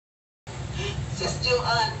Sis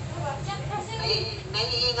Joanne,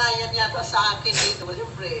 naiingayan yata sa akin dito.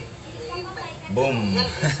 Siyempre, boom.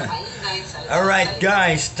 Alright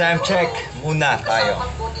guys, time check muna tayo.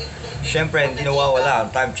 Siyempre, hindi nawawala ang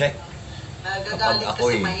time check kapag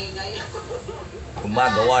ako'y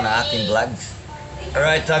gumagawa ng aking vlogs.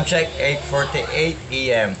 Alright, time check, 8:48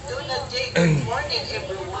 AM. Good morning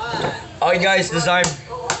everyone. Okay guys, this time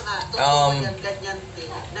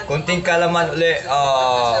konting kalaman uli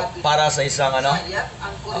para sa isang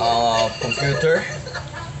computer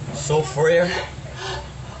software,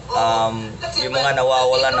 yung mga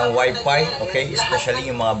nawawalan ng Wi-Fi, okay, especially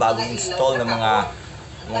yung mga bagong install ng mga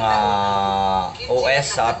OS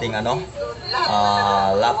sa ating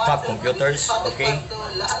laptop computers, okay,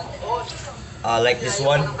 like this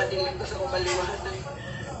one,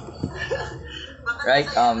 right,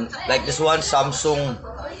 like this one, Samsung,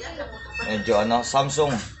 medyo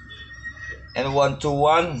Samsung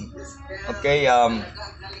N121, okay,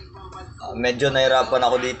 medyo nahirapan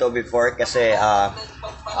ako dito before kasi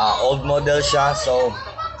old model siya, so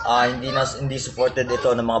hindi supported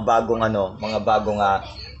ito ng mga bagong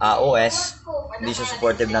OS. Hindi siya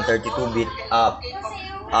supported ng 32-bit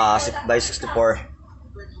by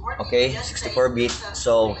 64, okay, 64-bit.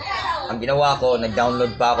 So ang ginawa ko,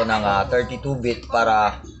 nag-download pa ako ng 32-bit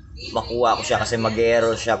para makuha ko siya kasi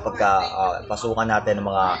mag-error siya pagka pasukan natin ng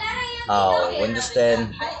mga Windows 10,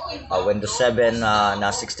 Windows 7 na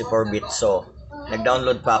 64-bit. So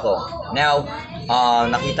nag-download pa ako. Now,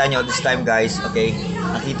 nakita nyo this time guys, okay,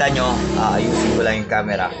 nakita nyo, ayusin ko lang yung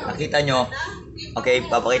camera. Nakita nyo, okay,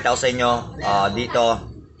 papakita ko sa inyo, dito,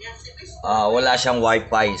 wala siyang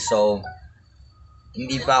Wi-Fi. So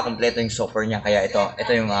hindi pa kompleto yung software niya, kaya ito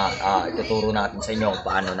yung ituturo natin sa inyo kung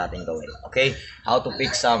paano natin gawin. Okay, how to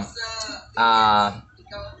fix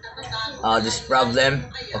this problem.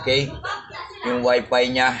 Okay, yung Wi-Fi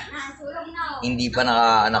niya hindi pa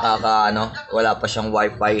wala pa siyang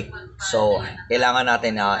Wi-Fi. So kailangan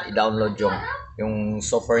natin i-download yung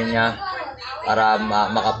software niya para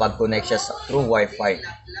makapag-connect siya through Wi-Fi.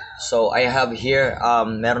 So I have here,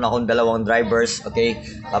 meron akong dalawang drivers, okay,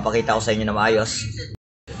 papakita ko sa inyo na maayos.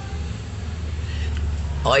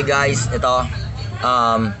 Okay guys, ito,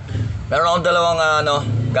 meron akong dalawang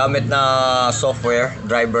gamit na software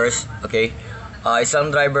drivers, okay,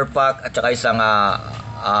 isang driver pack at saka isang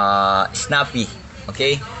Snappy,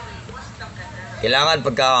 okay. Kailangan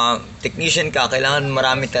pagka technician ka, kailangan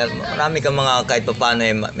marami ka mga kahit paano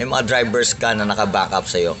may mga drivers ka na naka-backup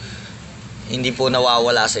sa iyo. Hindi po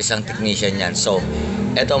nawawala sa isang technician yan. So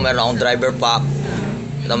eto, meron akong driver pack,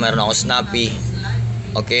 ito meron akong Snappy,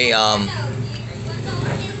 okay.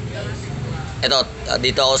 Ito,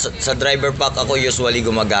 dito ako sa driver pack ako usually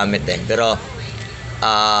gumagamit pero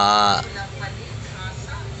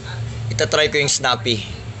itatry ko yung Snappy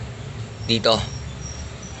dito.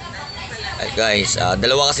 Guys,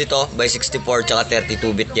 dalawa kasi ito, by 64 tsaka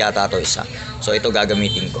 32-bit yata to isa. So ito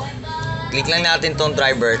gagamitin ko. Click lang natin tong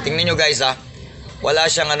driver. Tingnan nyo guys, wala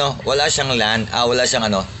siyang LAN, wala siyang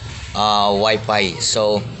Wi-Fi.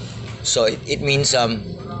 So it means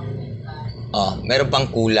meron pang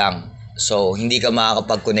kulang. So hindi ka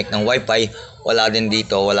makakapag-connect ng Wi-Fi. Wala din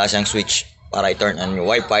dito, wala siyang switch para i-turn on yung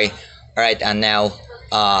Wi-Fi. Alright, and now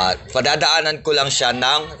padadaanan ko lang siya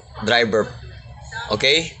ng driver,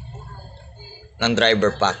 okay, ng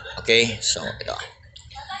driver pack, okay. So ito,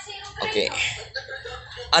 okay,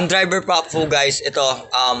 ang driver pack po guys, ito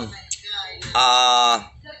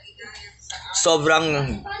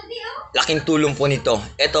sobrang laking tulong po nito.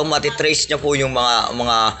 Ito, matitrace niya po yung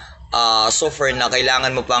mga software na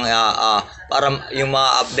kailangan mo pang para yung mga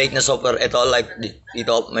update na software. Ito, like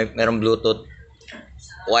dito merong Bluetooth,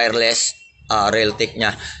 wireless, Realtek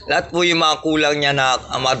niya. Lahat po yung mga kulang niya na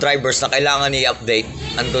mga drivers na kailangan i-update,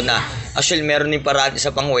 andun na. Actually, meron din paraan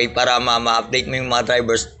isa pang way para ma-update mo yung mga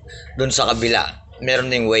drivers dun sa kabila.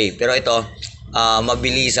 Meron ding way. Pero ito,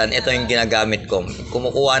 mabilisan. Ito yung ginagamit ko.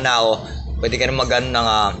 Kumukuha na ako. Pwede ka na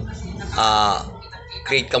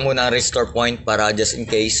create ka muna ng restore point para just in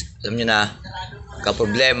case, alam nyo na,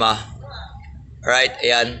 kaproblema. Alright,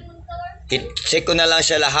 ayan. Check ko na lang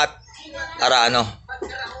siya lahat para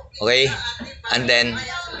okay. And then,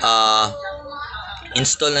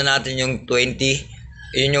 install na natin yung 20.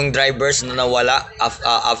 Yun yung drivers na nawala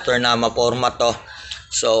after na ma-format to.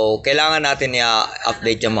 So kailangan natin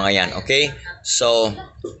i-update yung mga yan, okay. So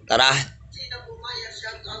tara,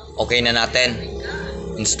 okay na natin,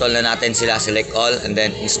 install na natin sila, select all and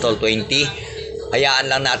then install 20.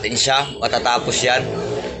 Hayaan lang natin siya, matatapos yan,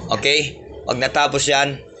 okay. Pag natapos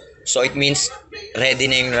yan, so it means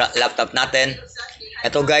ready na yung laptop natin.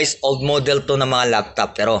 Ito guys, old model to na mga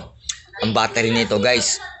laptop, pero ang battery nito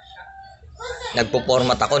guys,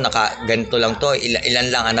 nagpo-format ako, ganito lang to, ilan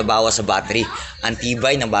lang ang nabawas sa battery. Ang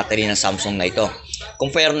tibay ng battery ng Samsung na ito.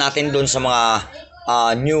 Compare natin doon sa mga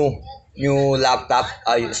new laptop,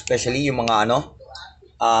 especially yung mga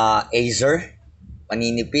Acer,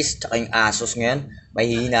 maninipis, tsaka yung Asus ngayon,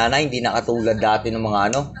 mahihina na, hindi na katulad dati ng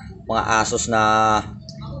mga Asus na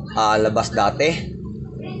labas dati.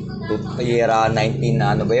 Year 19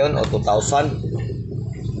 na ba yun, o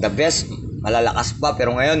 2000, the best, malalakas pa,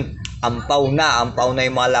 pero ngayon ampaw na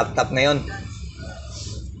yung mga laptop ngayon.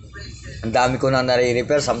 Ang dami ko na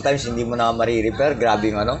nare-repair, sometimes hindi mo na mare-repair,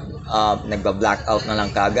 grabe yung nagba-blackout na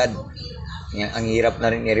lang kagad. Ang hirap na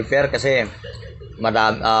rin i-repair kasi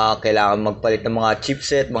kailangan magpalit ng mga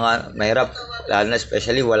chipset, mahirap, lalo na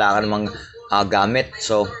especially wala ka namang gamit.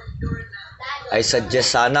 So I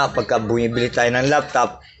suggest sana pagka bumibili tayo ng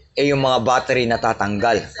laptop, yung mga battery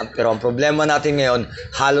natatanggal. Pero ang problema natin ngayon,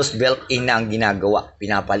 halos built-in na ang ginagawa.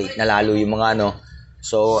 Pinapalit na lalo yung mga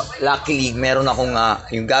So, luckily, meron akong,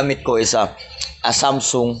 yung gamit ko is a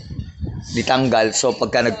Samsung ditanggal. So,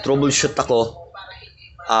 pagka nag-troubleshoot ako,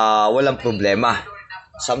 walang problema.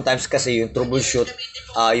 Sometimes kasi yung troubleshoot,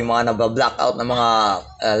 yung mga nabba-blackout na mga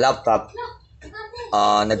laptop,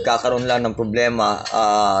 nagkakaroon lang ng problema.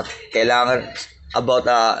 Kailangan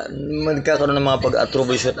magkakaroon ng mga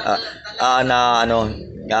pag-troubleshoot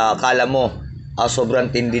akala mo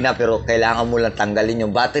sobrang tindi na, pero kailangan mo lang tanggalin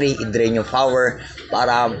yung battery, i-drain yung power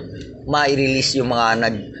para ma-release yung mga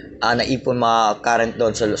naipon mga current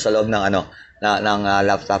doon sa loob ng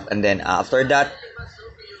laptop, and then after that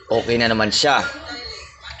okay na naman siya.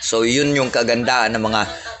 So yun yung kagandahan ng mga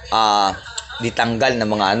ditanggal na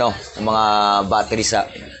mga battery sa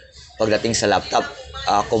pagdating sa laptop,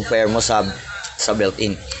 compare mo sa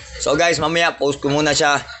built-in. So guys, mamaya post ko muna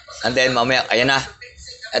siya, and then mamaya, ayan na.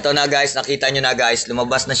 Ito na guys, nakita nyo na guys,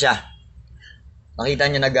 lumabas na siya. Nakita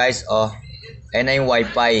nyo na guys, ayan na yung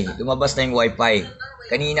Wi-Fi. Lumabas na yung Wi-Fi.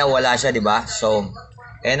 Kanina wala siya, di ba? So,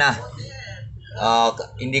 ayan na.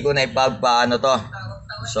 Hindi ko na ipagpaano to.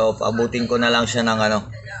 So, paabutin ko na lang siya ng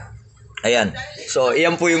Ayan. So,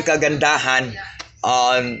 iyan po yung kagandahan.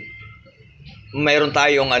 Mayroon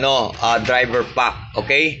tayong driver pack,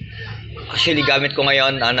 okay? Actually, gamit ko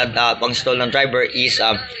ngayon pang-install ng driver is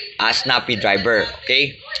Snappy driver,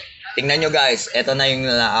 okay? Tingnan nyo guys, eto na yung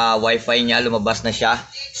Wi-Fi niya, lumabas na siya.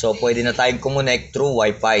 So, pwede na tayong connect through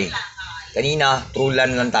Wi-Fi. Kanina, through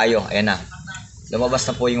LAN lang tayo. Ayan na. Lumabas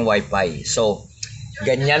na po yung Wi-Fi. So,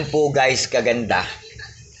 ganyan po guys kaganda,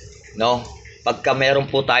 no? Pagka meron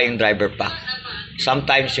po tayong driver pack.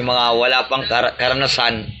 Sometimes yung mga wala pang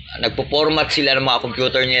karanasan, nagpo-format sila ng mga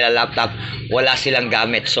computer nila, laptop, wala silang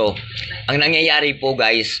gamit. So, ang nangyayari po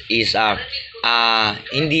guys is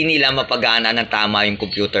hindi nila mapagana ng tama yung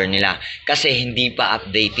computer nila kasi hindi pa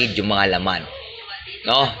updated yung mga laman.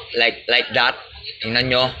 No? Like that. Tingnan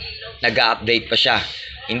nyo, nag-update pa siya.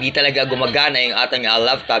 Hindi talaga gumagana yung ating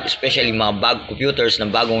laptop, especially mga computers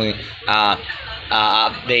ng bagong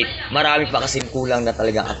update. Marami pa kasing kulang na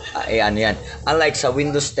talagang yan. Unlike sa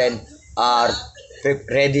Windows 10,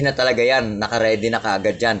 ready na talaga yan. Naka-ready na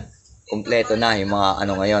kaagad yan. Kompleto na yung mga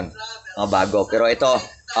ngayon, mga bago. Pero ito,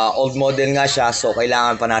 old model nga siya, so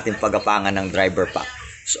kailangan pa natin pagapangan ng driver pack.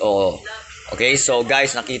 So, okay, so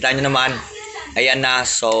guys, nakita nyo naman, ayan na.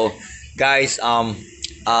 So, guys,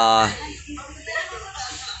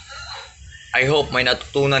 I hope may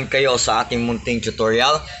natutunan kayo sa ating munting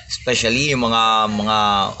tutorial, especially yung mga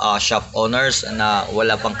shop owners na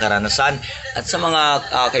wala pang karanasan, at sa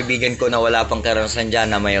mga kaibigan ko na wala pang karanasan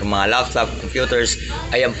dyan na may mga laptop, computers.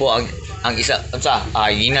 Ayan po ang isa.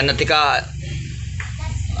 Hinan natin ka.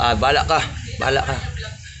 Bala ka.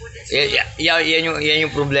 Yan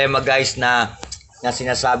yung problema guys na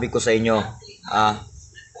sinasabi ko sa inyo.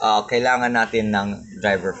 Kailangan natin ng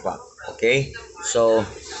driver pack. Okay? So,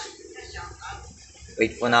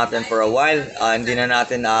 wait po natin for a while. Hindi na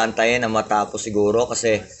natin aantayin na matapos siguro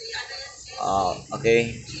kasi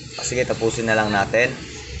okay. Sige, tapusin na lang natin.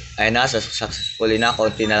 Ayun na, successfully na.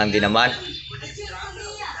 Konti na lang din naman.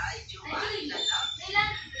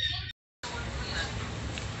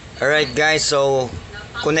 Alright guys, so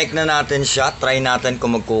connect na natin siya. Try natin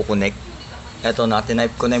kung magkukonect. Eto na,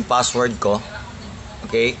 tinype ko na yung password ko.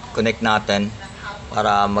 Okay, connect natin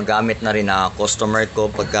para magamit na rin na customer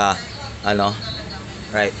ko pagka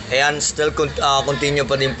right. Ayan, still continue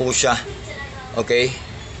pa din po siya. Okay.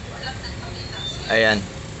 Ayan.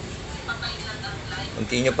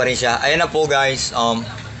 Continue pa rin siya. Ayan na po guys.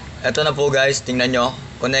 Eto na po guys, tingnan nyo.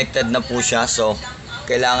 Connected na po siya. So,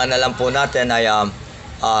 kailangan na lang po natin ay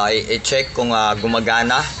i-check kung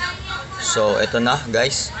gumagana. So, eto na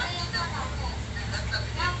guys.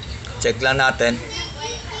 Check lang natin.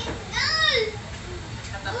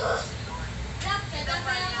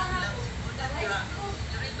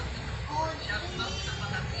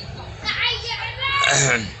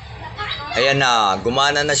 Ayan na,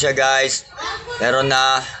 gumana na siya guys. Meron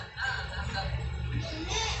na.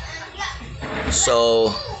 So,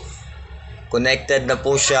 connected na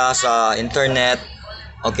po siya sa internet.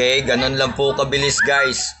 Okay, ganun lang po kabilis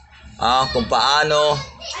guys. Kung paano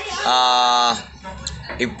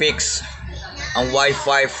i-fix ang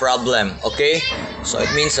Wi-Fi problem. Okay, so it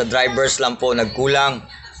means the drivers lang po nagkulang.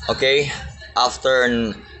 Okay, after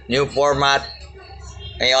new format,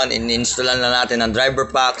 ngayon in-installan na natin ang driver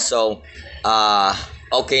pack. So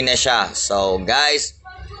okay na siya. So guys,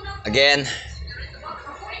 again,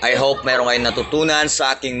 I hope meron kayong natutunan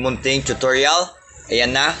sa aking munting tutorial.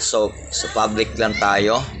 Ayan na. So sa public lang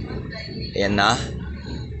tayo. Ayan na.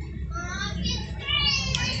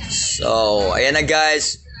 So ayan na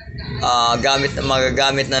guys.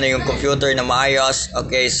 Magagamit na yung computer na maayos.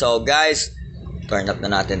 Okay, so guys, turn up na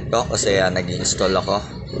natin to kasi nag-install ako.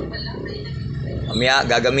 Mamaya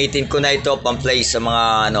gagamitin ko na ito pang-play sa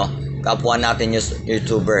mga kapwa natin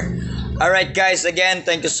YouTuber. Alright guys, again,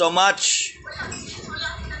 thank you so much.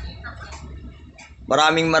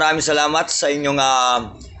 Maraming salamat sa inyong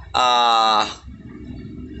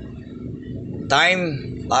time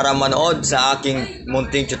para manood sa aking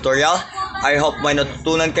munting tutorial. I hope may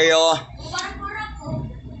natutunan kayo.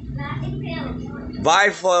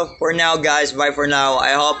 Bye for now guys. Bye for now.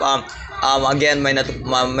 I hope again may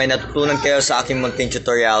natutunan kayo sa aking munting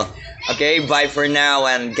tutorial. Okay, bye for now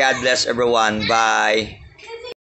and God bless everyone. Bye.